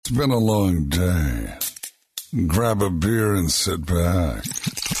been a long day. Grab a beer and sit back.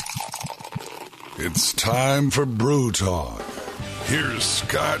 It's time for Brew Talk. Here's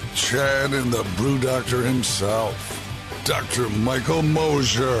Scott, Chad, and the Brew Doctor himself, Dr. Michael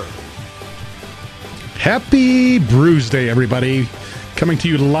Mosier. Happy Brews Day, everybody. Coming to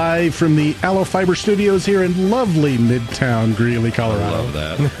you live from the Aloe Fiber Studios here in lovely Midtown Greeley, Colorado. I love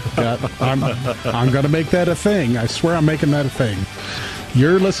that. Yeah, I'm going to make that a thing. I swear I'm making that a thing.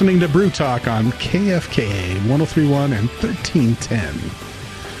 You're listening to Brew Talk on KFKA 103.1 and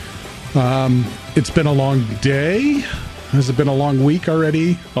 1310. It's been a long day. Has it been a long week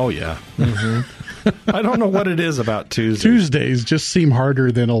already? Oh, yeah. Mm-hmm. I don't know what it is about Tuesdays. Tuesdays just seem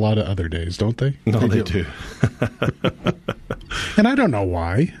harder than a lot of other days, don't they? No, they do. And I don't know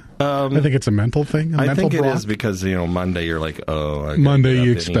why. I think it's a mental thing. I think it is because, Monday you're like, Monday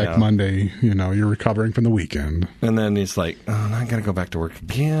you expect Monday, you're recovering from the weekend. And then it's like, I got to go back to work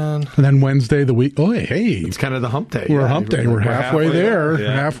again. And then Wednesday, the week, hey. It's kind of the hump day. We're hump day. We're halfway there.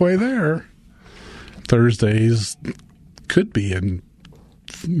 Yeah. Halfway there. Thursdays could be in,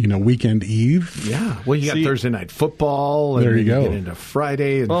 weekend eve. Yeah. Well, you got Thursday night football. And there you go. Get into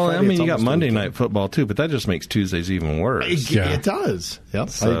Friday. And Friday, you got Monday night football, too, but that just makes Tuesdays even worse. It does. Yep,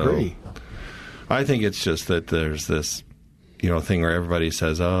 so, I agree. I think it's just that there's this, thing where everybody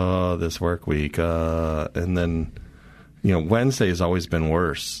says, this work week. And then, Wednesday has always been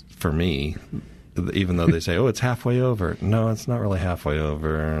worse for me, even though they say, it's halfway over. No, it's not really halfway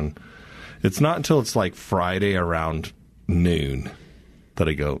over. And it's not until it's like Friday around noon that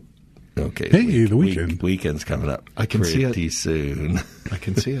I go, okay. Hey, the weekend. Weekend's coming up. I can see it pretty soon. I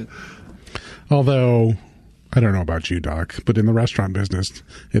can see it. Although, I don't know about you, Doc, but in the restaurant business,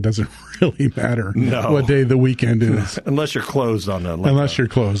 it doesn't really matter what day the weekend is. Unless you're closed on a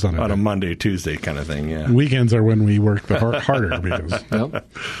on a Monday, Tuesday kind of thing, yeah. Weekends are when we work the harder because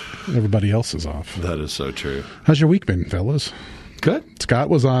everybody else is off. That is so true. How's your week been, fellas? Good. Scott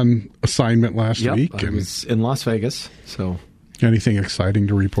was on assignment last week. I was in Las Vegas, so... Anything exciting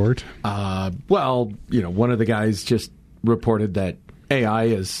to report? One of the guys just reported that AI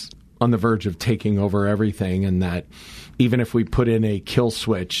is on the verge of taking over everything, and that even if we put in a kill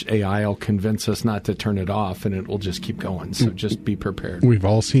switch, AI will convince us not to turn it off, and it will just keep going. So just be prepared. We've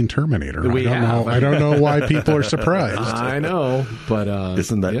all seen Terminator. I don't know why people are surprised. I know, but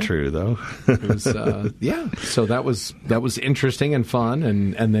isn't that true though? It was, So that was interesting and fun,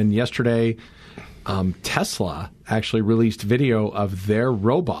 and then yesterday. Tesla actually released video of their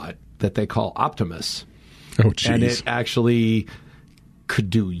robot that they call Optimus. Oh, geez. And it actually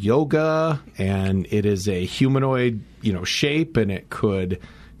could do yoga, and it is a humanoid, shape, and it could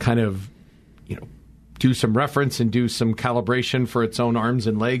kind of, do some reference and do some calibration for its own arms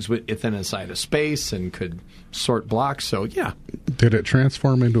and legs within a side of space, and could sort blocks. So, yeah. Did it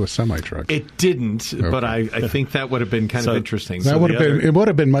transform into a semi-truck? It didn't, but I think that would have been kind of interesting. It would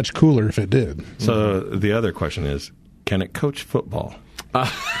have been much cooler if it did. So the other question is, can it coach football?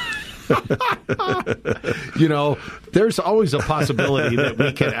 There's always a possibility that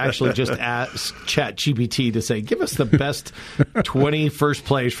we can actually just ask ChatGPT to say, give us the best 21st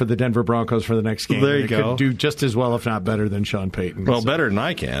plays for the Denver Broncos for the next game. There you go. It could do just as well, if not better, than Sean Payton. Well, better than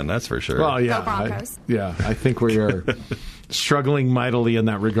I can, that's for sure. Well, yeah. I think we are struggling mightily in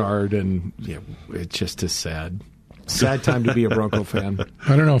that regard, and it just is sad. Sad time to be a Bronco fan.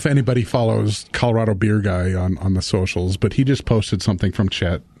 I don't know if anybody follows Colorado Beer Guy on the socials, but he just posted something from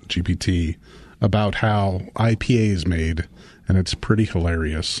ChatGPT about how IPA is made, and it's pretty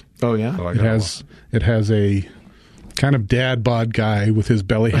hilarious. Oh, yeah? It has a kind of dad bod guy with his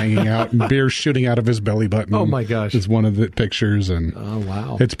belly hanging out and beer shooting out of his belly button. Oh, my gosh. It's one of the pictures, and oh,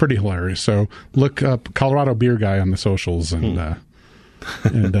 wow. It's pretty hilarious. So look up Colorado Beer Guy on the socials, and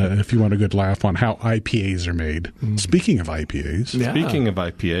if you want a good laugh on how IPAs are made. Speaking of IPAs. Yeah. Speaking of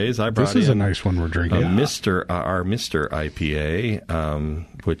IPAs, I brought This is a nice one we're drinking. Our Mr.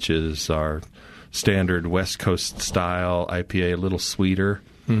 IPA, which is our standard West Coast style IPA, a little sweeter,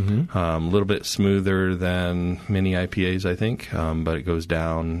 a little bit smoother than many IPAs, I think, but it goes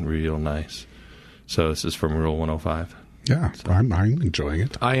down real nice. So this is from Rule 105. Yeah, so I'm enjoying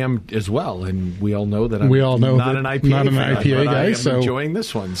it. I am as well, and we all know that I'm not an IPA guy. I am so enjoying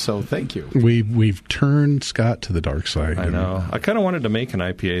this one, so thank you. We've turned Scott to the dark side. I know. I kind of wanted to make an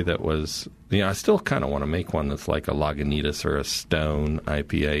IPA that was, I still kind of want to make one that's like a Lagunitas or a Stone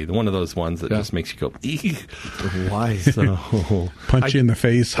IPA, one of those ones that just makes you go, eek. Why? So, punch you in the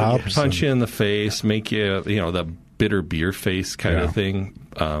face, hops. Punch you in the face, make you, the bitter beer face kind of thing.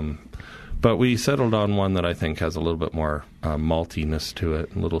 But we settled on one that I think has a little bit more maltiness to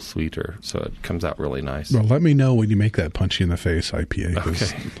it, a little sweeter, so it comes out really nice. Well, let me know when you make that punchy in the face IPA.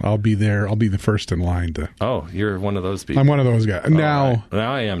 Okay. I'll be there. I'll be the first in line to. Oh, you're one of those people. I'm one of those guys. Now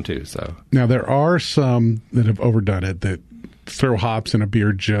I am too. So now there are some that have overdone it that throw hops in a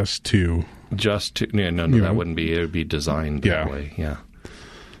beer just to. No, that wouldn't be. It would be designed that way. Yeah.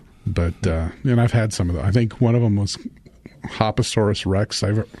 But and I've had some of them. I think one of them was Hoposaurus Rex.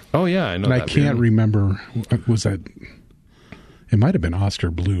 I know. And I can't remember. Was that? It might have been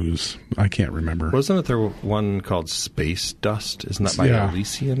Oscar Blues. I can't remember. Wasn't there one called Space Dust? Isn't that by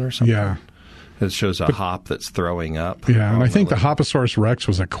Elysian or something? Yeah. It shows a hop that's throwing up. Yeah, and I think the Hoposaurus Rex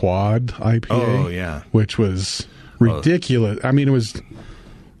was a quad IPA. Oh, yeah. Which was ridiculous. I mean, it was,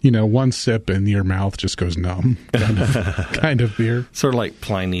 one sip and your mouth just goes numb kind of beer. Sort of like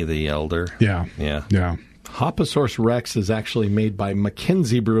Pliny the Elder. Yeah. Yeah. Yeah. Hoposaurus Rex is actually made by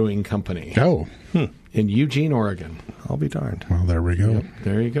Mackenzie Brewing Company. Oh. In Eugene, Oregon. I'll be darned. Well, there we go. Yep,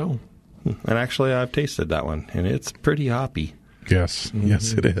 there you go. And actually, I've tasted that one, and it's pretty hoppy. Yes. Mm-hmm.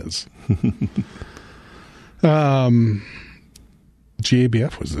 Yes, it is.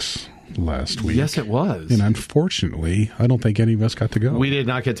 GABF was this last week. Yes, it was. And unfortunately, I don't think any of us got to go. We did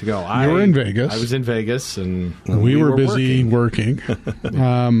not get to go. You were in Vegas. I was in Vegas, and we were busy working.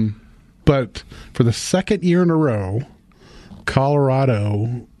 But for the second year in a row,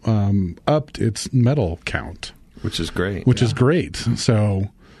 Colorado upped its medal count. Which is great. Which is great. So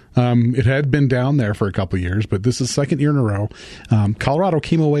it had been down there for a couple of years, but this is the second year in a row. Colorado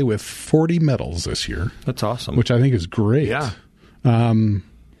came away with 40 medals this year. That's awesome. Which I think is great. Yeah.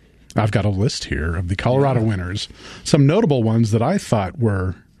 I've got a list here of the Colorado winners. Some notable ones that I thought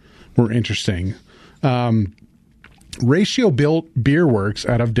were interesting. Ratio Beer Works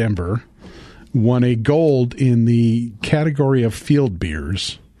out of Denver won a gold in the category of field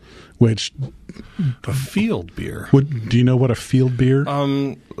beers, which... A field beer? Do you know what a field beer?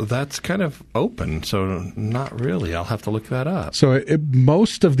 That's kind of open, so not really. I'll have to look that up. So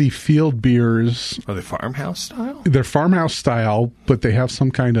most of the field beers... Are they farmhouse style? They're farmhouse style, but they have some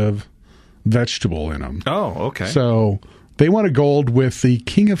kind of vegetable in them. Oh, okay. So they won a gold with the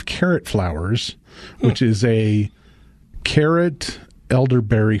King of Carrot Flowers, which is a carrot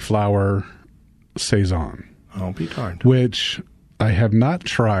elderberry flower saison. I'll be darned. Which I have not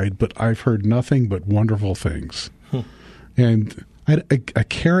tried, but I've heard nothing but wonderful things. And a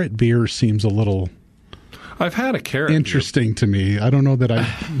carrot beer seems a little... I've had a carrot interesting to me. I don't know that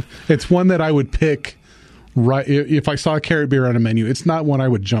it's one that I would pick right if I saw a carrot beer on a menu. It's not one I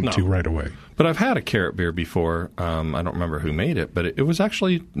would jump to right away. But I've had a carrot beer before. I don't remember who made it, but it was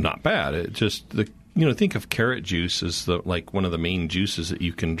actually not bad. It just think of carrot juice as like one of the main juices that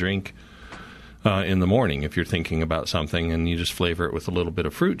you can drink in the morning if you're thinking about something, and you just flavor it with a little bit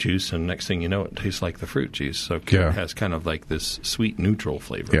of fruit juice, and next thing you know, it tastes like the fruit juice. So carrot has kind of like this sweet neutral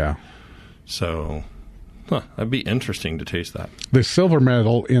flavor. Yeah. So that'd be interesting to taste that. The silver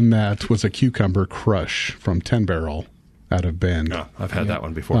medal in that was a Cucumber Crush from 10 Barrel out of Bend. Yeah, I've had that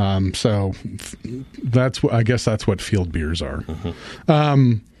one before. So I guess that's what field beers are.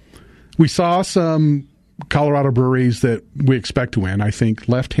 Mm-hmm. We saw some Colorado breweries that we expect to win. I think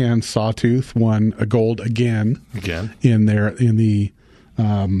Left Hand Sawtooth won a gold again in the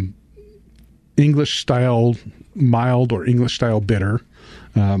English style mild or English style bitter.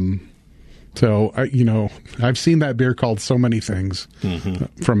 So I've seen that beer called so many things,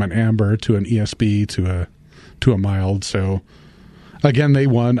 from an amber to an ESB to a mild. So again, they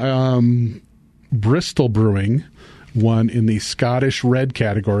won. Bristol Brewing won in the Scottish Red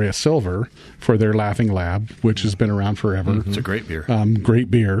category, a silver, for their Laughing Lab, which has been around forever. It's a great beer.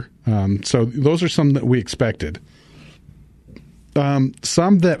 Great beer. So those are some that we expected.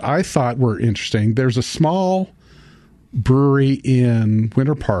 Some that I thought were interesting. There's a small brewery in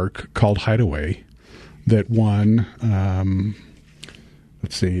Winter Park called Hideaway that won.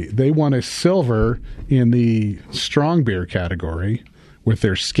 Let's see. They won a silver in the strong beer category with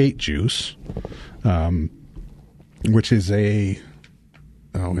their Skate Juice, which is I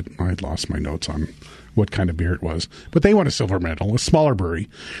lost my notes on what kind of beer it was. But they won a silver medal, a smaller brewery.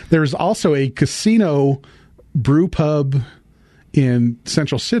 There's also a casino brew pub in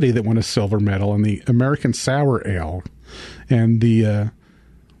Central City that won a silver medal in the American Sour Ale. And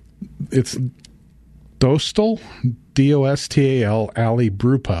it's Dostal, Dostal Alley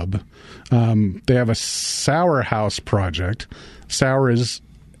Brew Pub. They have a Sour House project. Sour is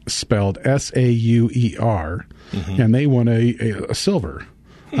spelled Sauer, and they won a silver,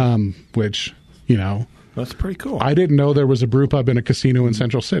 which, That's pretty cool. I didn't know there was a brew pub in a casino in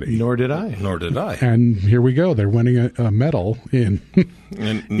Central City. Nor did I. Nor did I. And here we go. They're winning a medal in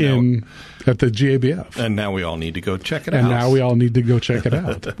at the GABF. And now we all need to go check it out. And now we all need to go check it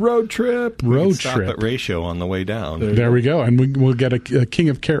out. Road trip. Stop at Ratio on the way down. There we go. And we'll get a king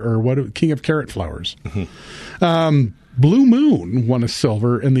of carrot flowers. Blue Moon won a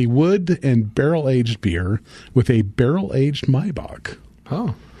silver in the wood and barrel-aged beer with a barrel-aged Maibach.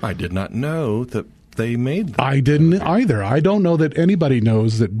 Oh. I did not know that they made that. I didn't either. I don't know that anybody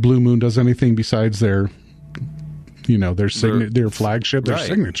knows that Blue Moon does anything besides their flagship, their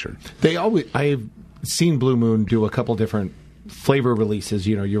signature. I've seen Blue Moon do a couple different flavor releases.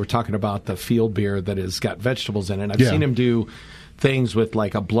 You were talking about the field beer that has got vegetables in it. I've seen him do things with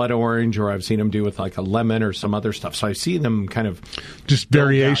like a blood orange, or I've seen him do with like a lemon or some other stuff. So I see them kind of just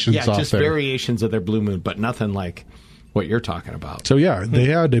variations. Yeah, just variations of their Blue Moon, but nothing like what you're talking about. So yeah, they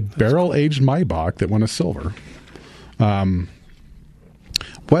had a barrel-aged Maibach that won a silver.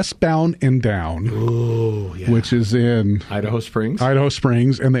 Westbound and Down, which is in Idaho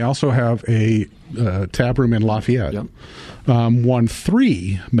Springs, and they also have a tap room in Lafayette. Yep. Won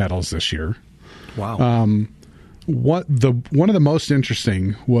 3 medals this year. Wow. One of the most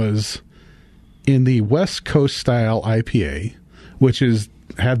interesting was in the West Coast style IPA, which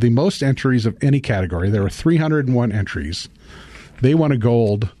had the most entries of any category. There were 301 entries. They won a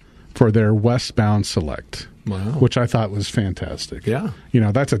gold for their Westbound Select. Wow. Which I thought was fantastic. Yeah.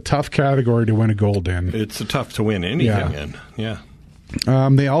 That's a tough category to win a gold in. It's tough to win anything in. Yeah.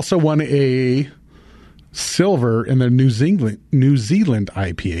 They also won a silver in the New Zealand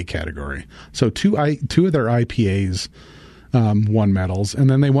IPA category. So two of their IPAs won medals, and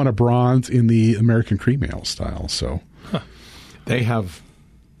then they won a bronze in the American Cream Ale style. So they have,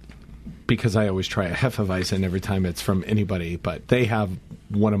 because I always try a Hefeweizen every time it's from anybody, but they have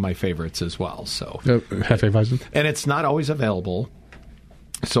one of my favorites as well. So Hefeweizen, and it's not always available.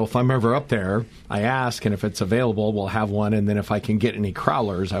 So if I'm ever up there, I ask, and if it's available, we'll have one. And then if I can get any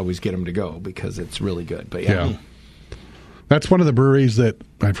crowlers, I always get them to go because it's really good. But yeah. That's one of the breweries that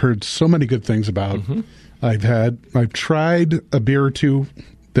I've heard so many good things about. Mm-hmm. I've tried a beer or two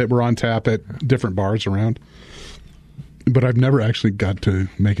that were on tap at different bars around, but I've never actually got to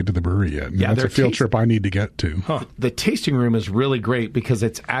make it to the brewery yet. And that's a field trip I need to get to. The tasting room is really great because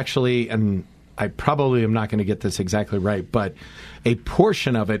it's actually, and I probably am not going to get this exactly right, but a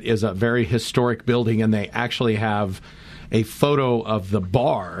portion of it is a very historic building, and they actually have a photo of the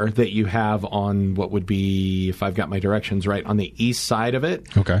bar that you have on what would be, if I've got my directions right, on the east side of it.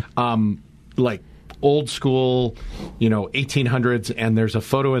 Okay. Like old school, 1800s, and there's a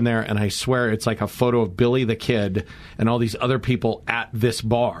photo in there, and I swear it's like a photo of Billy the Kid and all these other people at this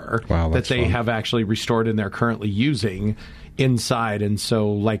bar that they have actually restored and they're currently using inside. And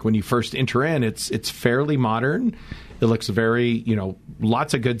so, like, when you first enter in, it's fairly modern. It looks very,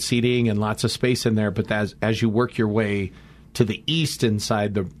 lots of good seating and lots of space in there. But as you work your way to the east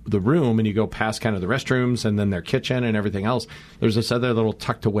inside the room, and you go past kind of the restrooms and then their kitchen and everything else, there's this other little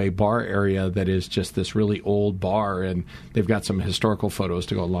tucked away bar area that is just this really old bar, and they've got some historical photos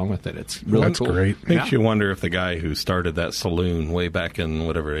to go along with it. It's really cool. Great. Makes you wonder if the guy who started that saloon way back in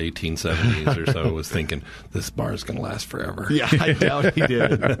 1870s or so was thinking, this bar is going to last forever. Yeah, I doubt he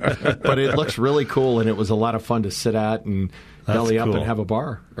did. But it looks really cool, and it was a lot of fun to sit at and belly up and have a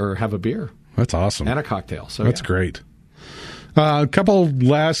bar or have a beer. That's awesome. And a cocktail. So that's great. A couple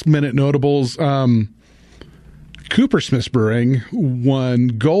last-minute notables. Coopersmiths Brewing won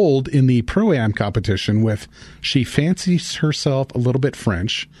gold in the Pro-Am competition with She Fancies Herself a Little Bit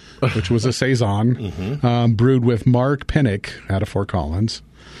French, which was a Saison, brewed with Mark Pinnock out of Fort Collins.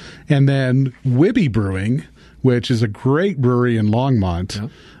 And then Wibby Brewing, which is a great brewery in Longmont,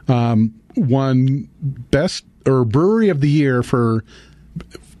 won Best or Brewery of the Year for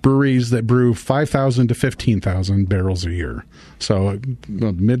breweries that brew 5,000 to 15,000 barrels a year. So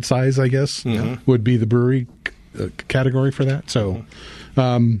mid-size, I guess, would be the brewery category for that. So,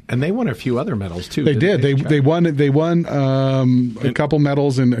 and they won a few other medals too. They did. They won a couple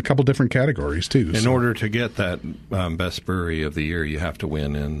medals in a couple different categories too. In order to get that best brewery of the year, you have to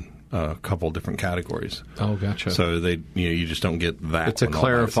win in a couple different categories. Oh, gotcha. So you just don't get that. It's a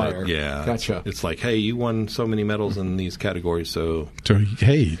clarifier. Yeah, gotcha. It's like, hey, you won so many medals in these categories, so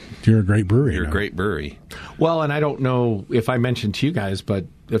hey, you're a great brewery. You're a great brewery. Well, and I don't know if I mentioned to you guys, but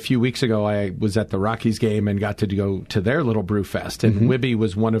a few weeks ago I was at the Rockies game and got to go to their little brew fest, and Wibby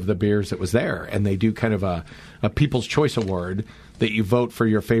was one of the beers that was there, and they do kind of a People's Choice Award that you vote for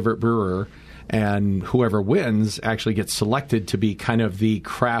your favorite brewer. And whoever wins actually gets selected to be kind of the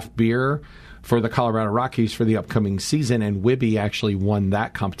craft beer for the Colorado Rockies for the upcoming season, and Wibby actually won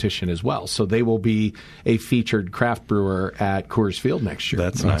that competition as well. So they will be a featured craft brewer at Coors Field next year.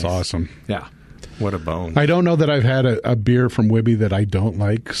 That's nice. awesome. Yeah. What a bone. I don't know that I've had a beer from Wibby that I don't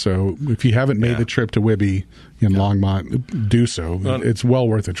like. So if you haven't made the trip to Wibby in Longmont, do so. It's well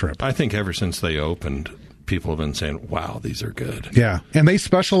worth a trip. I think ever since they opened, people have been saying, wow, these are good. Yeah. And they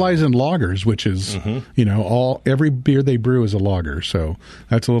specialize in lagers, which is, every beer they brew is a lager. So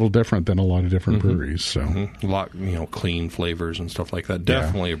that's a little different than a lot of different breweries. So A lot, clean flavors and stuff like that.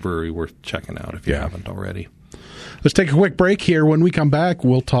 Definitely a brewery worth checking out if you haven't already. Let's take a quick break here. When we come back,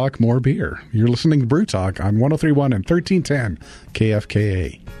 we'll talk more beer. You're listening to Brew Talk on 103.1 and 1310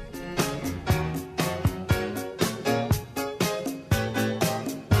 KFKA.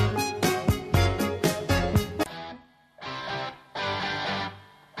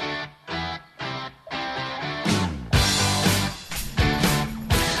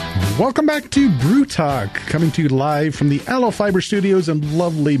 Welcome back to Brew Talk, coming to you live from the Aloe Fiber Studios in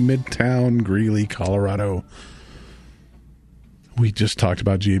lovely Midtown Greeley, Colorado. We just talked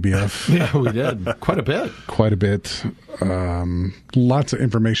about GABF. Yeah, we did. Quite a bit. Quite a bit. Lots of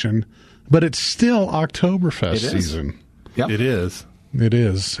information. But it's still Octoberfest season. Yep. It is. It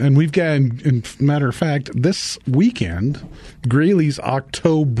is. And we've got, in matter of fact, this weekend, Greeley's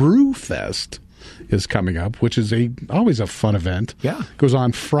Octoberfest is coming up, which is always a fun event. Yeah. Goes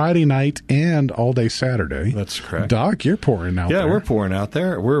on Friday night and all day Saturday. That's correct. Doc, you're pouring out there. Yeah, we're pouring out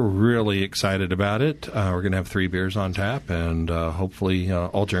there. We're really excited about it. We're going to have 3 beers on tap and hopefully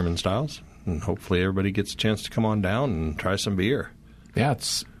all German styles. And hopefully everybody gets a chance to come on down and try some beer. Yeah,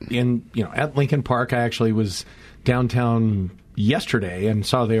 it's at Lincoln Park. I actually was downtown yesterday and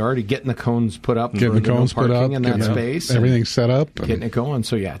saw they already getting the cones put up. Getting the cones put up. In that space. Everything's set up. Getting it going.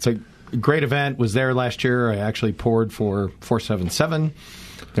 So, yeah, it's a great event. Was there last year. I actually poured for 477.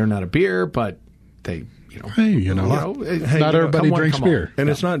 They're not a beer, but they, not everybody drinks beer. And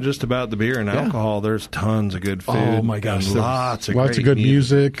it's not just about the beer and alcohol. There's tons of good food. Oh, my gosh. And lots of good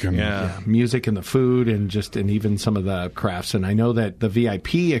music. And, music and the food and even some of the crafts. And I know that the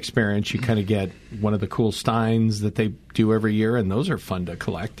VIP experience, you kind of get one of the cool steins that they do every year, and those are fun to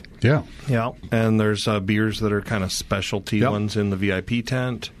collect. Yeah. Yeah. And there's beers that are kind of specialty ones in the VIP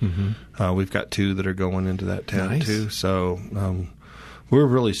tent. Mm-hmm. We've got 2 that are going into that tent, too. So we're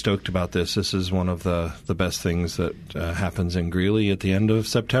really stoked about this. This is one of the best things that happens in Greeley at the end of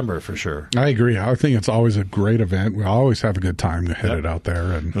September, for sure. I agree. I think it's always a great event. We always have a good time to hit it out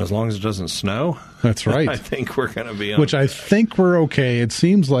there. And as long as it doesn't snow. That's right. I think we're going to be on. Which I think we're okay. It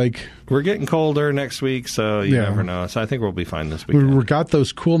seems like we're getting colder next week, so you never know. So I think we'll be fine this weekend. We've got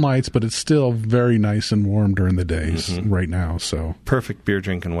those cool nights, but it's still very nice and warm during the days right now. So perfect beer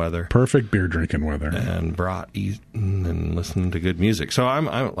drinking weather. And brought eating and listening to good music. So I'm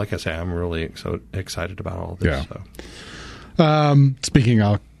like I say, I'm really excited about all this. Yeah. So. Speaking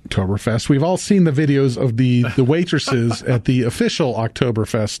of Octoberfest, we've all seen the videos of the waitresses at the official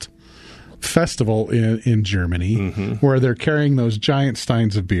Octoberfest festival in Germany, where they're carrying those giant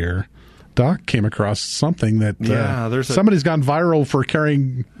steins of beer. Doc came across something that somebody's gone viral for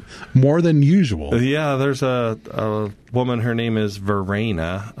carrying more than usual. Yeah, there's a woman, her name is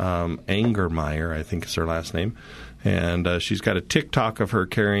Verena Angermeyer, I think is her last name, and she's got a TikTok of her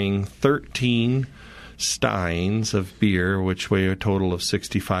carrying 13 steins of beer, which weigh a total of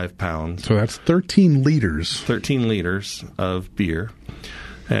 65 pounds. So that's 13 liters. 13 liters of beer.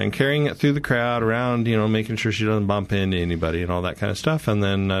 And carrying it through the crowd around, making sure she doesn't bump into anybody and all that kind of stuff, and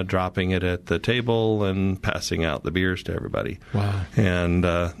then dropping it at the table and passing out the beers to everybody. Wow. And,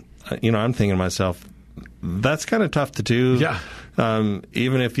 I'm thinking to myself, that's kind of tough to do. Yeah.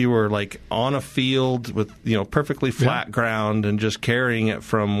 Even if you were like on a field with, perfectly flat ground and just carrying it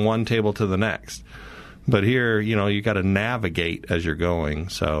from one table to the next. But here, you got to navigate as you're going.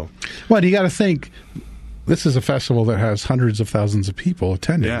 So, well, you got to think, this is a festival that has hundreds of thousands of people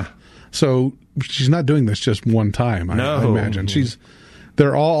attending. Yeah. So she's not doing this just one time. I imagine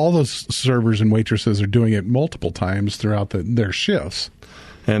they're all those servers and waitresses are doing it multiple times throughout their shifts.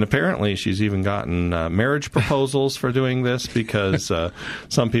 And apparently she's even gotten marriage proposals for doing this because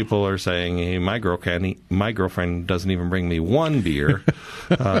some people are saying, hey, my girlfriend doesn't even bring me one beer,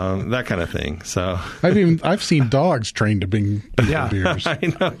 that kind of thing. So I've seen dogs trained to bring beers. I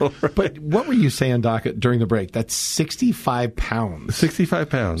know. Right? But what were you saying, Doc, during the break? That's 65 pounds. 65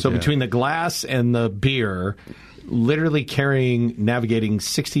 pounds. So between the glass and the beer, literally navigating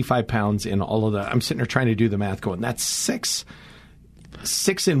 65 pounds in all of that. I'm sitting there trying to do the math going, that's six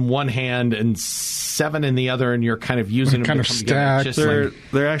in one hand and 7 in the other, and you're kind of using them kind of stacked.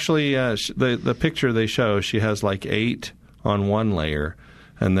 They're actually the picture they show. She has like 8 on one layer,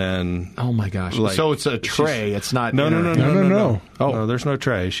 And then... Oh, my gosh. Like, so it's a tray. It's not... No. Oh. No, there's no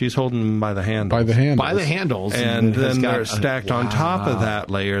tray. She's holding them by the handles. By the handles. By the handles. And then they're stacked on top of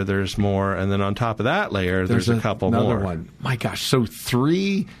that layer, there's more. And then on top of that layer, there's a couple another more. One. My gosh. So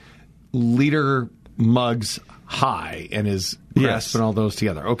 3-liter mugs high and is grasping all those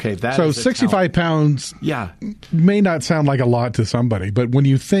together. Okay. So 65 pounds may not sound like a lot to somebody, but when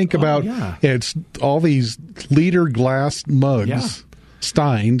you think about it's all these liter glass mugs,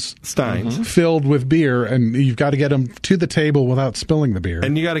 Steins filled with beer, and you've got to get them to the table without spilling the beer.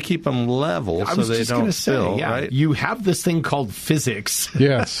 And you got to keep them level so they don't spill, right? You have this thing called physics.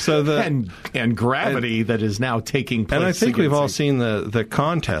 Yes. So and gravity that is now taking place. And I think we've all seen the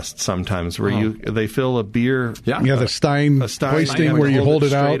contest sometimes where they fill a beer. The Stein hoisting where you hold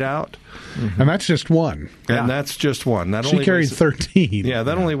it out. Mm-hmm. And that's just one. And that's just one. She carried 13. Yeah,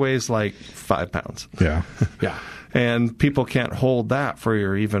 that only weighs like 5 pounds. Yeah. Yeah. And people can't hold that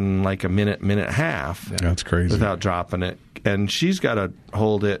for even like a minute and a half. Yeah. That's crazy. Without dropping it. And she's got to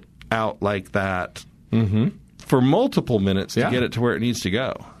hold it out like that for multiple minutes to get it to where it needs to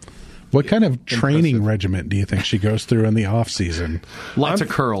go. What kind of training regimen do you think she goes through in the off season? Lots of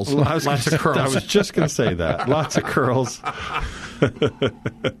curls. Lots of curls. I was just going to say that. Lots of curls.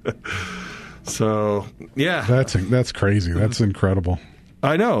 So, yeah. That's crazy. That's incredible.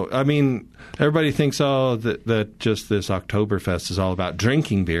 I know. I mean, everybody thinks, that just this Octoberfest is all about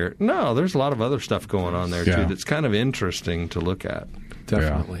drinking beer. No, there's a lot of other stuff going on there, too, that's kind of interesting to look at.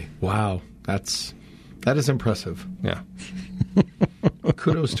 Definitely. Yeah. Wow. That is impressive. Yeah.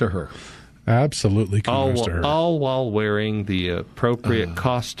 Kudos to her. Absolutely kudos to her. All while wearing the appropriate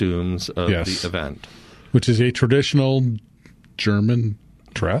costumes of the event. Which is a traditional German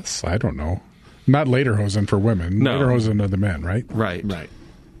dress? I don't know. Not lederhosen for women. No. Lederhosen are the men, right? Right.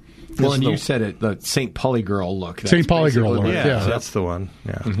 Well, and you said it, the St. Pauli girl look. St. Pauli girl look, yeah. That's the one,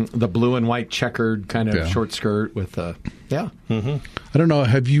 yeah. Mm-hmm. The blue and white checkered kind of short skirt with I don't know,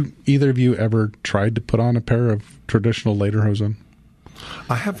 have either of you ever tried to put on a pair of traditional lederhosen?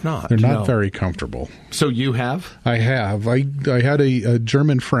 I have not. They're not very comfortable. So you have? I have. I had a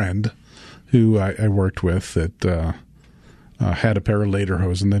German friend who I worked with that had a pair of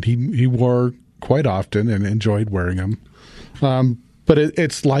lederhosen that he wore quite often and enjoyed wearing them. But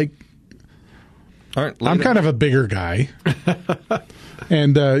it's like I'm kind of a bigger guy,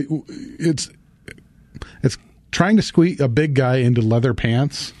 and it's trying to squeeze a big guy into leather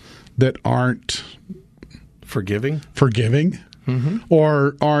pants that aren't forgiving,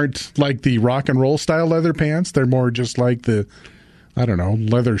 or aren't like the rock and roll style leather pants. They're more just like the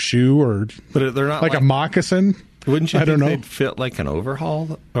leather shoe but they're not like a moccasin. Wouldn't you think they'd fit like an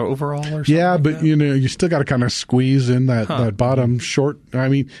overall or something? Yeah, but you still got to kind of squeeze in that bottom short. I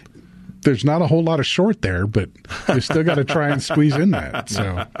mean, there's not a whole lot of short there, but you still got to try and squeeze in that.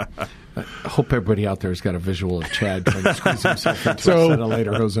 So I hope everybody out there has got a visual of Chad trying to squeeze himself into a set of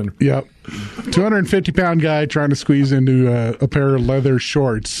lederhosen. Yep. 250-pound guy trying to squeeze into a pair of leather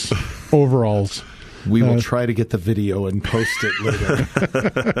shorts, overalls. We will try to get the video and post it later.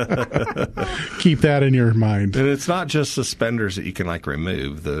 Keep that in your mind. And it's not just suspenders that you can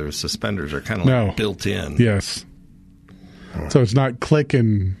remove. The suspenders are kind of built in. Yes. So it's not click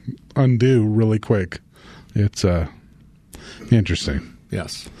and undo really quick. It's interesting.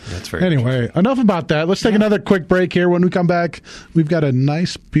 Yes. That's very Anyway, enough about that. Let's take another quick break here. When we come back, we've got a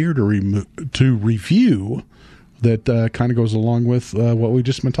nice beer to review that kind of goes along with what we've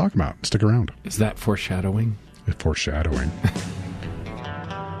just been talking about. Stick around. Is that foreshadowing? Foreshadowing.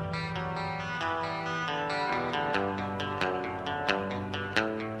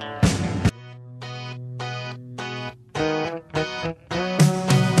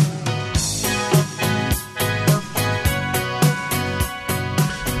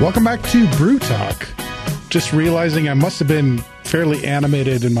 Welcome back to Brew Talk. Just realizing I must have been fairly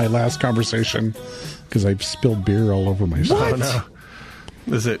animated in my last conversation because I've spilled beer all over myself. What? Oh,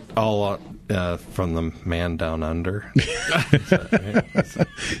 no. Is it all from the man down under? The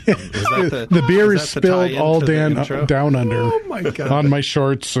beer is spilled all down under. Oh, my God. On my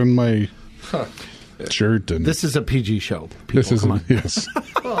shorts and my shirt. And this is a PG show. People, this is yes.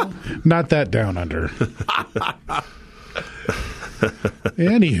 Not that down under.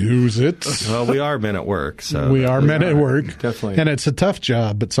 Anywho's it. Well, we are men at work. So we are men at work. Definitely. And it's a tough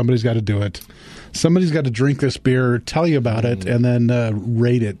job, but somebody's got to do it. Somebody's got to drink this beer, tell you about it, and then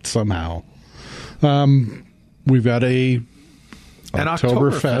rate it somehow. We've got an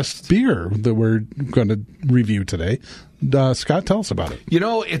Octoberfest beer that we're going to review today. Scott, tell us about it.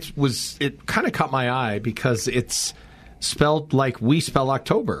 It kind of caught my eye because it's spelled like we spell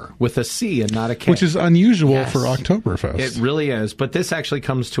October, with a C and not a K. Which is unusual Yes. for Oktoberfest. It really is. But this actually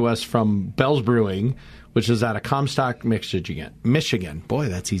comes to us from Bell's Brewing, which is out of Comstock, Michigan. Boy,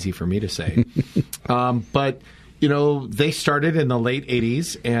 that's easy for me to say. But, they started in the late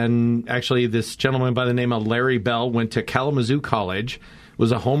 80s, and actually this gentleman by the name of Larry Bell went to Kalamazoo College,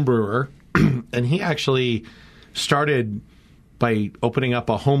 was a home brewer, and he actually started by opening up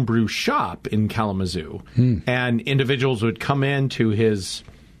a homebrew shop in Kalamazoo. And individuals would come into his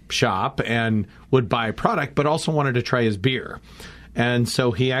shop and would buy product, but also wanted to try his beer. And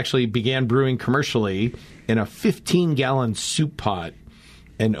so he actually began brewing commercially in a 15-gallon soup pot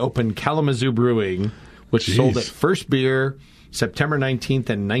and opened Kalamazoo Brewing, which sold its first beer September 19th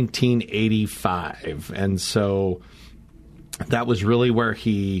in 1985. And so that was really where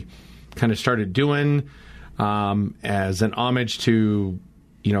he kind of started doing as an homage to,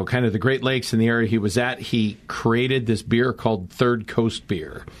 kind of the Great Lakes in the area he was at. He created this beer called Third Coast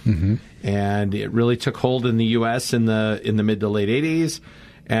Beer. And it really took hold in the U.S. in the mid to late 80s.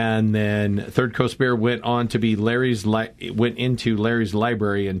 And then Third Coast Beer went on to be went into Larry's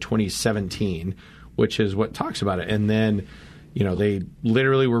library in 2017, which is what talks about it. And then, they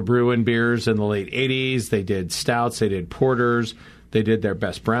literally were brewing beers in the late 80s. They did stouts, they did porters, they did their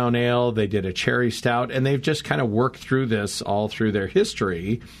best brown ale, they did a cherry stout, and they've just kind of worked through this all through their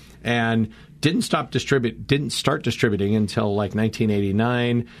history, and didn't start distributing until like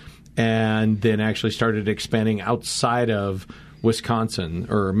 1989, and then actually started expanding outside of Wisconsin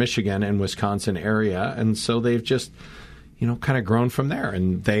or Michigan and Wisconsin area. And so they've just, kind of grown from there.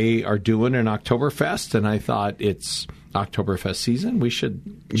 And they are doing an Octoberfest, and I thought it's Octoberfest season. We should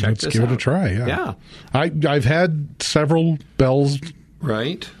check Let's this give out. it a try. Yeah. I've had several Bell's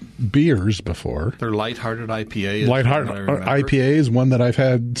Right? beers before. Their lighthearted IPA. Lighthearted IPA is one that I've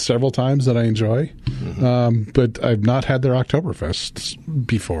had several times that I enjoy, but I've not had their Oktoberfest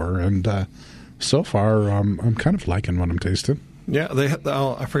before, and so far I'm kind of liking what I'm tasting. Yeah,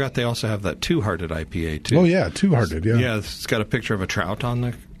 I forgot they also have that two-hearted IPA too. Oh yeah, Two-Hearted. Yeah, Yeah, it's got a picture of a trout on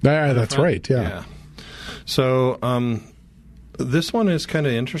the. That's front. right. Yeah. So this one is kind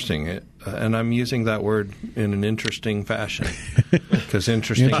of interesting, and I'm using that word in an interesting fashion because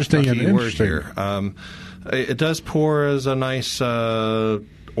interesting is the key word here. It does pour as a nice orangish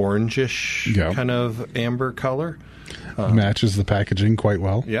kind of amber color. Matches the packaging quite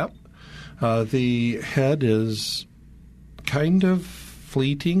well. Yep. The head is kind of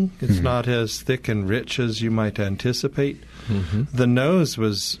fleeting. It's not as thick and rich as you might anticipate. The nose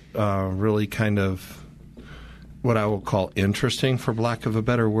was really kind of what I will call interesting, for lack of a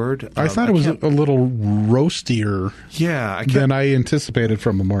better word. I thought it was a little roastier than I anticipated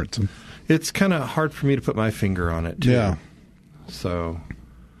from a Martin. It's kind of hard for me to put my finger on it, too. Yeah. So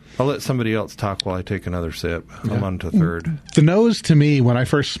I'll let somebody else talk while I take another sip. I'm on to third. The nose, to me, when I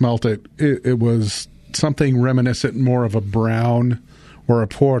first smelt it, it was something reminiscent more of a brown or a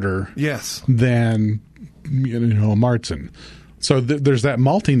porter than a Martin. So there's that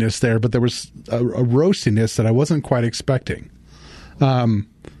maltiness there, but there was a roastiness that I wasn't quite expecting.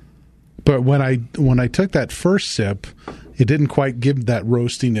 But when I took that first sip, it didn't quite give that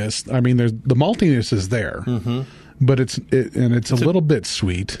roastiness. I mean, the maltiness is there, but it's a little bit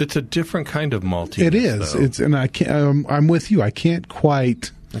sweet. It's a different kind of maltiness. It is. Though. And I can't. I'm with you. I can't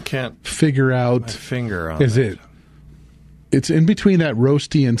figure out. My finger on it. It's in between that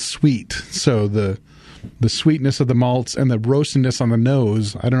roasty and sweet. So the sweetness of the malts and the roastiness on the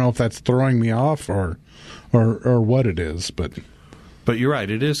nose. I don't know if that's throwing me off or what it is, but you're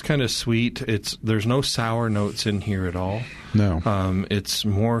right. It is kind of sweet. There's no sour notes in here at all. No. It's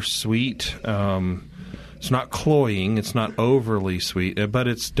more sweet. It's not cloying. It's not overly sweet, but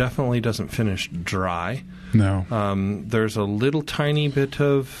it definitely doesn't finish dry. No. There's a little tiny bit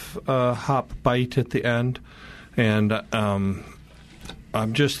of hop bite at the end, and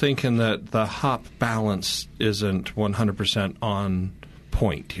I'm just thinking that the hop balance isn't 100% on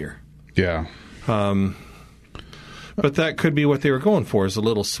point here. Yeah. But that could be what they were going for, is a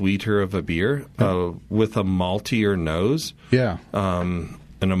little sweeter of a beer with a maltier nose. Yeah. And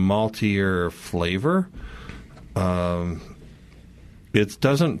a maltier flavor. It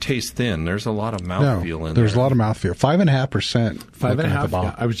doesn't taste thin. There's a lot of mouthfeel in there. There's a lot of mouthfeel. 5.5%. 5.5%.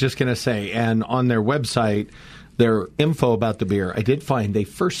 Yeah, I was just going to say, and on their website, their info about the beer, I did find they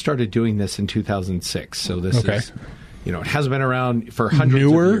first started doing this in 2006. So this is, it hasn't been around for hundreds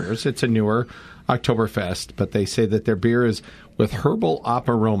of years. It's a newer Oktoberfest, but they say that their beer is with herbal hop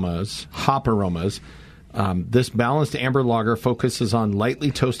aromas. This balanced amber lager focuses on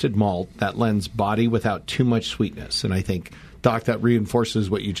lightly toasted malt that lends body without too much sweetness. And I think Doc, that reinforces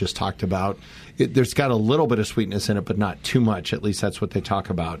what you just talked about. There's got a little bit of sweetness in it, but not too much. At least that's what they talk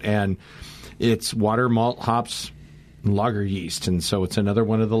about. And it's water, malt, hops, and lager yeast. And so it's another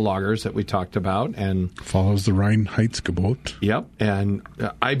one of the lagers that we talked about. And follows the Reinheitsgebot. Yep. And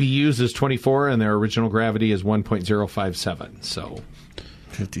IBUs is 24, and their original gravity is 1.057. So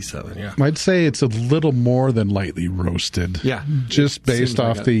 57, yeah. I'd say it's a little more than lightly roasted. Yeah. Just based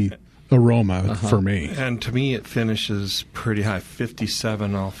off the aroma for me. And to me, it finishes pretty high.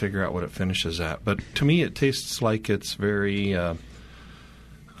 57, I'll figure out what it finishes at. But to me, it tastes like it's very...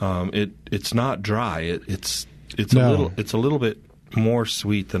 it's not dry. It's a little bit more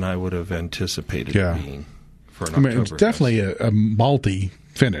sweet than I would have anticipated it being for an Octoberfest. It's definitely a malty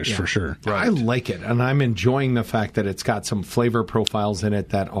finish for sure. Right. I like it, and I'm enjoying the fact that it's got some flavor profiles in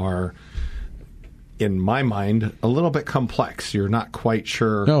it that are, in my mind, a little bit complex. You're not quite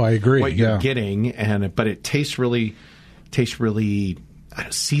sure I agree. what you're getting, but it tastes really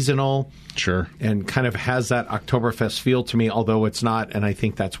seasonal. Sure. And kind of has that Oktoberfest feel to me, although it's not, and I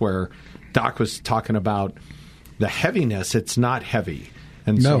think that's where Doc was talking about the heaviness. It's not heavy.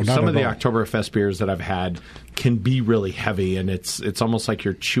 And so some of the Oktoberfest beers that I've had can be really heavy, and it's almost like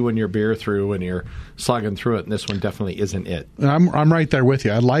you're chewing your beer through and you're slugging through it, and this one definitely isn't it. I'm right there with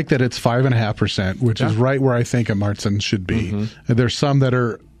you. I like that it's 5.5%, which is right where I think a Märzen should be. Mm-hmm. There's some that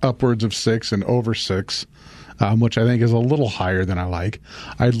are upwards of 6 and over 6, which I think is a little higher than I like.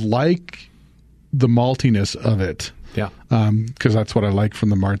 I like the maltiness of it. Yeah. Because that's what I like from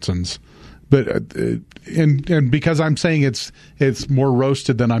the Märzens. But and because I'm saying it's more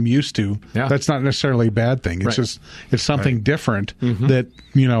roasted than I'm used to, that's not necessarily a bad thing. It's just it's something different that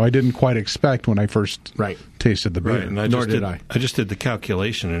I didn't quite expect when I first tasted the beer. Right, and I just did the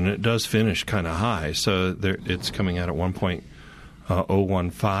calculation, and it does finish kind of high. So it's coming out at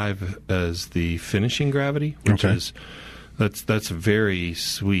 1.015 as the finishing gravity, which is that's very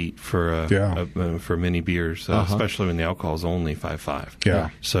sweet for for many beers, especially when the alcohol is only 5.5. Yeah.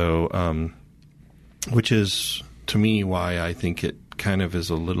 So, which is to me why I think it kind of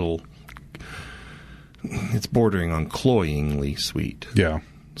is a little. It's bordering on cloyingly sweet. Yeah.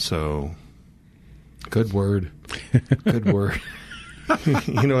 So, good word. Good word.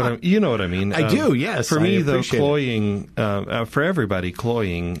 You know what I mean. I do. Yes. For me, though, cloying for everybody,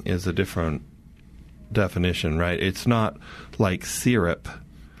 cloying is a different definition, right? It's not like syrup,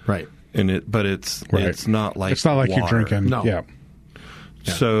 right? But it's not like water. You're drinking. No. Yeah.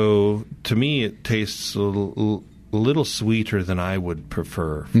 So to me, it tastes a little sweeter than I would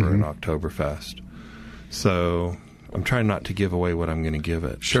prefer for an Oktoberfest. So I'm trying not to give away what I'm going to give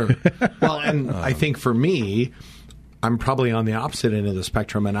it. Sure. Well, and I think for me, I'm probably on the opposite end of the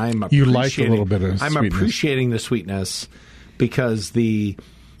spectrum, and I'm appreciating. You like a little bit of sweetness. I'm appreciating the sweetness because the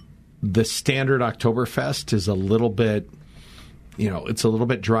standard Oktoberfest is a little bit, it's a little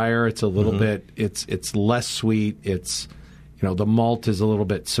bit drier. It's a little bit, it's less sweet. It's, the malt is a little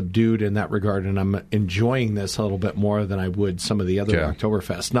bit subdued in that regard, and I'm enjoying this a little bit more than I would some of the other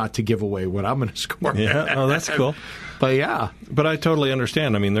Oktoberfest. Not to give away what I'm going to score. Yeah, oh, that's cool. But yeah. But I totally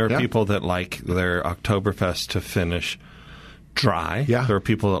understand. I mean, there are people that like their Oktoberfest to finish dry. Yeah. There are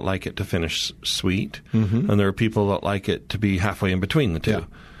people that like it to finish sweet. And there are people that like it to be halfway in between the two. Yeah.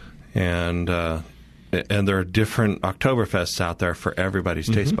 And there are different Oktoberfests out there for everybody's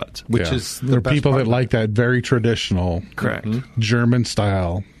taste buds. Which is there are people that like that very traditional, correct, German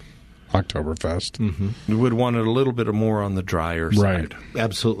style Oktoberfest. You would want it a little bit more on the drier side. Right.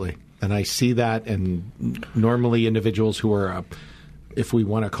 Absolutely. And I see that, and normally individuals who are, if we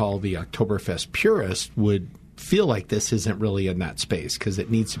want to call the Oktoberfest purist, would feel like this isn't really in that space because it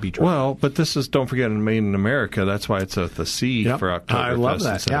needs to be dry. Well, but this is, don't forget, made in America. That's why it's with a C for Oktoberfest. I love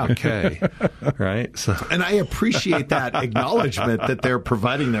that. Instead of a K, right? So, and I appreciate that acknowledgement that they're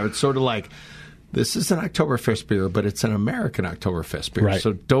providing there. It's sort of like, this is an Oktoberfest beer, but it's an American Oktoberfest beer. Right.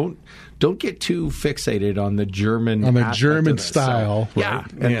 So don't get too fixated on the German style. So, yeah.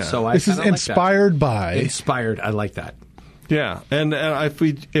 And so this is inspired by. Inspired. I like that. Yeah, and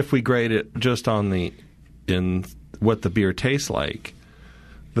if we grade it just on in what the beer tastes like,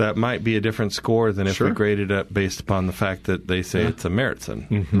 that might be a different score than if we graded it based upon the fact that they say it's a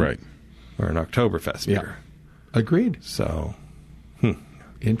Märzen, right, or an Oktoberfest beer. Agreed. So,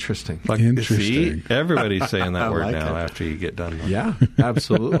 interesting. See, everybody's saying that word like now it. after you get done with it. Yeah,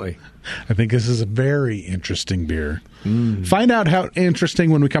 absolutely. I think this is a very interesting beer. Find out how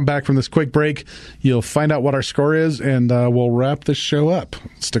interesting when we come back from this quick break. You'll find out what our score is, and we'll wrap this show up.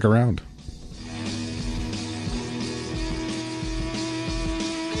 Stick around.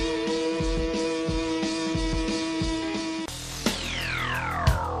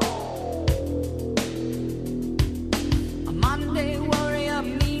 I'm on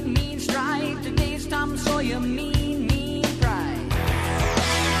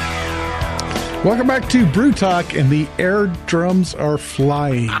Welcome back to Brew Talk, and the air drums are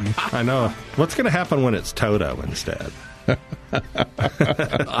flying. I know. What's going to happen when it's Toto instead?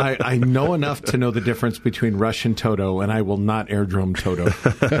 I know enough to know the difference between Russian Toto, and I will not air drum Toto.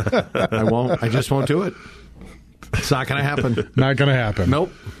 I won't. I just won't do it. It's not going to happen. Not going to happen.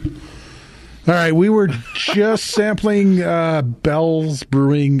 Nope. All right, we were just sampling Bell's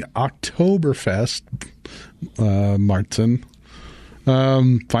Brewing Octoberfest, Martin.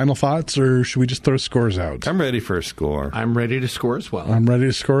 Final thoughts, or should we just throw scores out? I'm ready for a score. I'm ready to score as well. I'm ready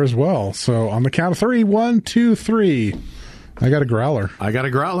to score as well. So on the count of 3, 1, 2, 3. I got a growler. I got a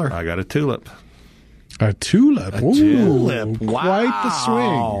growler. I got a tulip. A tulip. Ooh, tulip. Quite the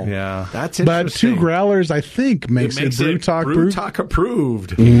swing. Yeah. That's interesting. But 2 growlers, I think, makes it Brew Talk. Brew Talk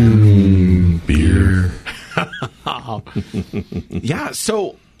approved. Beer. Yeah,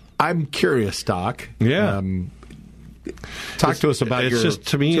 so I'm curious, Doc. Yeah. Talk to us about it's just,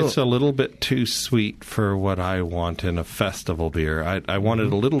 to me, it's a little bit too sweet for what I want in a festival beer. I want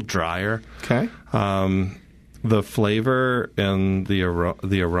it a little drier. Okay. The flavor and the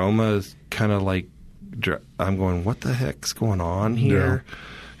aroma is kind of like, I'm going, what the heck's going on here?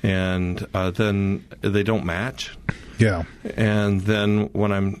 Yeah. And then they don't match. Yeah. And then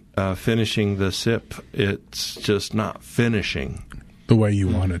when I'm finishing the sip, it's just not finishing the way you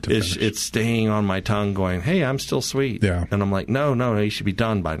want it to finish. It's staying on my tongue going, hey, I'm still sweet. Yeah. And I'm like, no, you should be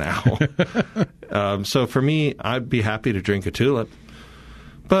done by now. So for me, I'd be happy to drink a tulip,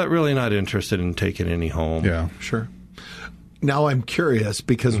 but really not interested in taking any home. Yeah. Sure. Now I'm curious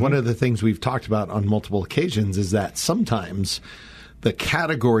because one of the things we've talked about on multiple occasions is that sometimes the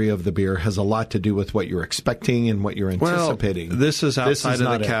category of the beer has a lot to do with what you're expecting and what you're anticipating. Well, this is outside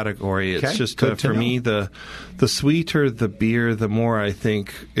of the category. It's just for me, the sweeter the beer, the more I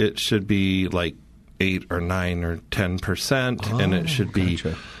think it should be like 8 or 9 or 10%, and it should be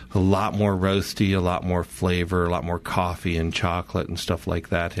a lot more roasty, a lot more flavor, a lot more coffee and chocolate and stuff like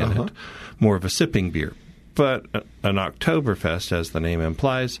that in it. More of a sipping beer. But an Octoberfest, as the name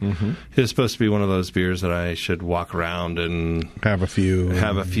implies, is supposed to be one of those beers that I should walk around and have a few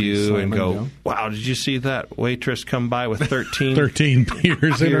and go, wow, did you see that waitress come by with 13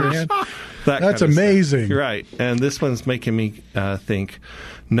 beers in her hand? That's amazing. Right. And this one's making me think,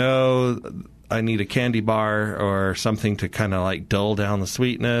 no, I need a candy bar or something to kind of like dull down the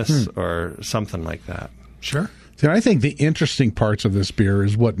sweetness or something like that. Sure. See, I think the interesting parts of this beer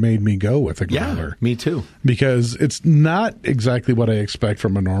is what made me go with a growler. Yeah, me too. Because it's not exactly what I expect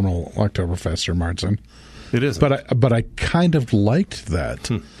from a normal Oktoberfest or Marzen. It is. But I kind of liked that.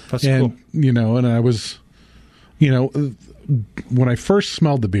 That's cool. And I was, when I first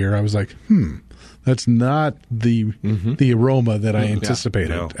smelled the beer, I was like, that's not the aroma that I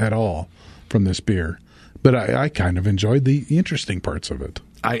anticipated at all from this beer. But I kind of enjoyed the interesting parts of it.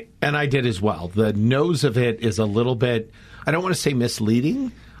 I did as well. The nose of it is a little bit, I don't want to say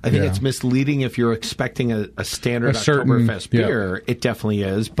misleading. I think it's misleading if you're expecting a standard Oktoberfest beer. Yeah. It definitely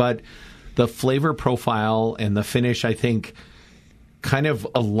is. But the flavor profile and the finish, I think, kind of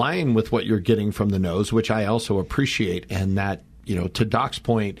align with what you're getting from the nose, which I also appreciate. And that, to Doc's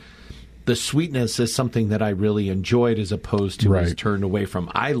point, the sweetness is something that I really enjoyed as opposed to was turned away from.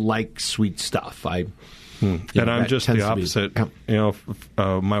 I like sweet stuff. And I'm just the opposite.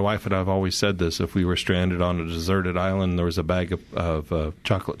 My wife and I have always said this. If we were stranded on a deserted island, there was a bag of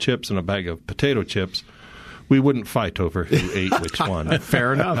chocolate chips and a bag of potato chips, we wouldn't fight over who ate which one.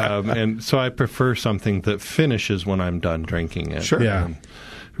 Fair enough. And so I prefer something that finishes when I'm done drinking it. Sure. Yeah.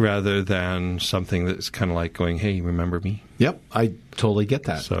 Rather than something that's kind of like going, hey, remember me? Yep. I totally get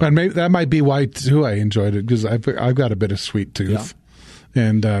that. So. And maybe that might be why, too, I enjoyed it, because I've got a bit of sweet tooth. Yeah.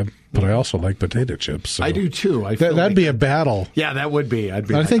 And but I also like potato chips. So. I do too. That'd be a battle. Yeah, that would be. I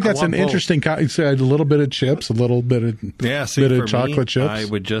think that's an interesting. A little bit of chips, a little bit of chocolate chips. I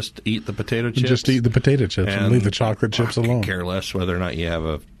would just eat the potato chips. Just eat the potato chips and leave the chocolate chips alone. I care less whether or not you have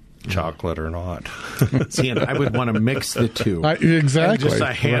a chocolate or not. See, and I would want to mix the two. Exactly. And just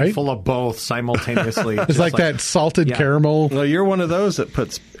a handful of both simultaneously. It's like that salted caramel. Well, you're one of those that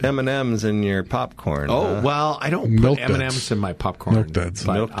puts M&Ms in your popcorn. Oh, well, I don't put M&Ms in my popcorn. Milk duds.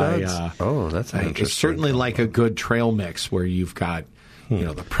 Milk duds? That's interesting. It's certainly like a good trail mix where you've got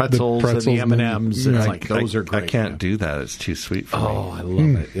the pretzels and the M&Ms. It's like those are great. I can't do that. It's too sweet for me. Oh, I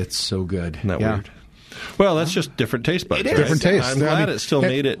love it. It's so good. Isn't that weird? Well, that's just different taste buds. It is. Different taste. I'm glad it still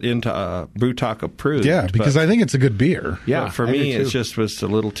made it into Brew Talk approved. Yeah, because I think it's a good beer. Yeah, for me, it just was a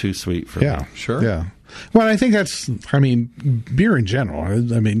little too sweet for me. Sure. Yeah. Well, I think that's, I mean, beer in general.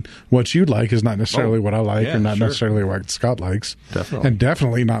 I mean, what you like is not necessarily what I like, yeah, or not sure. necessarily what Scott likes. Definitely. And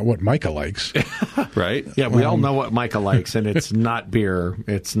definitely not what Micah likes. Right? Yeah, we all know what Micah likes, and it's not beer.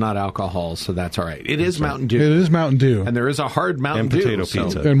 It's not alcohol, so that's all right. It is Mountain Dew. It is Mountain Dew. And there is a hard Mountain And Dew. potato so-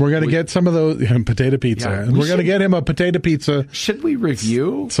 pizza. And we're going to get some of those, and potato pizza. Yeah, and we we're going to should- get him a potato pizza. Should we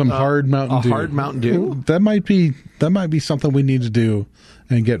review Some hard Mountain Dew. A hard Mountain Dew? That might be something we need to do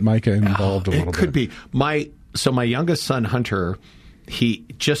and get Micah involved a little It bit. could be. My youngest son, Hunter, he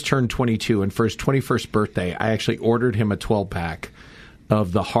just turned 22, and for his 21st birthday, I actually ordered him a 12-pack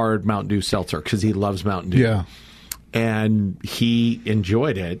of the hard Mountain Dew seltzer because he loves Mountain Dew. Yeah. And he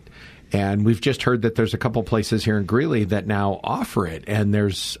enjoyed it. And we've just heard that there's a couple places here in Greeley that now offer it, and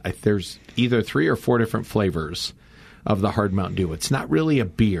there's either 3 or 4 different flavors of the hard Mountain Dew. It's not really a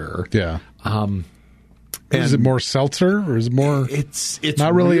beer. Yeah. Is it more seltzer, or is it more? It's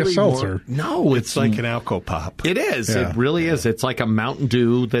not really a seltzer. No, It's like an Alco Pop. It is. Yeah. It really is. It's like a Mountain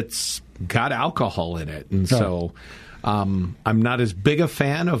Dew that's got alcohol in it. And so I'm not as big a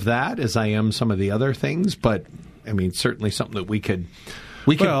fan of that as I am some of the other things, but I mean, certainly something that we could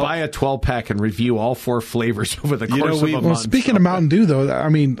buy a 12-pack and review all 4 flavors over the course of a month. Well, speaking of Mountain Dew, though, I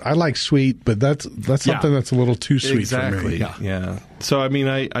mean, I like sweet, but that's something that's a little too sweet for me. Yeah. So, I mean,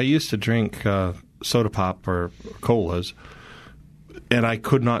 I used to drink soda pop or colas, and I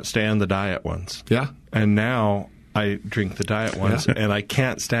could not stand the diet ones. Yeah. And now I drink the diet ones, and I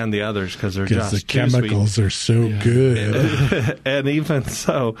can't stand the others because they're Because just the chemicals are so good. And even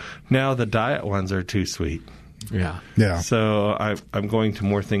so, now the diet ones are too sweet. Yeah. Yeah. So I'm going to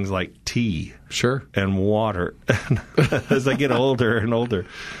more things like tea Sure. and water as I get older and older.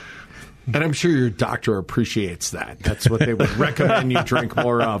 And I'm sure your doctor appreciates that. That's what they would recommend you drink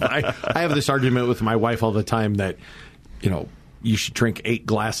more of. I have this argument with my wife all the time that, you should drink 8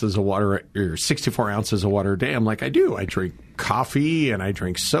 glasses of water or 64 ounces of water a day. I'm like, I do. I drink coffee, and I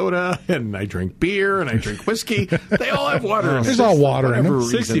drink soda, and I drink beer, and I drink whiskey. They all have water. There's all water in them.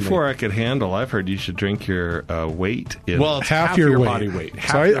 64 I could handle. I've heard you should drink your weight. Well, it's half your weight. body weight.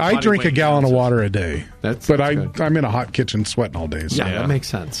 So I drink a gallon of water a day. That's but good. I'm in a hot kitchen sweating all day. So. Yeah, that makes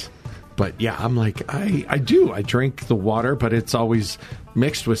sense. But yeah, I'm like, I do. I drink the water, but it's always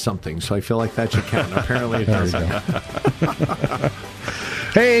mixed with something. So I feel like that should count. Apparently it doesn't.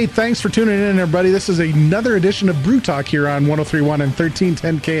 Hey, thanks for tuning in, everybody. This is another edition of Brew Talk here on 103.1 and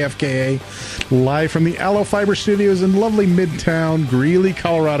 1310 KFKA, live from the Aloe Fiber Studios in lovely Midtown Greeley,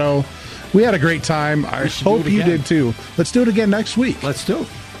 Colorado. We had a great time. I hope you did too. Let's do it again next week. Let's do it.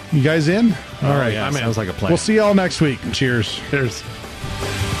 You guys in? All right. Yeah, sounds like a plan. We'll see you all next week. Cheers. Cheers.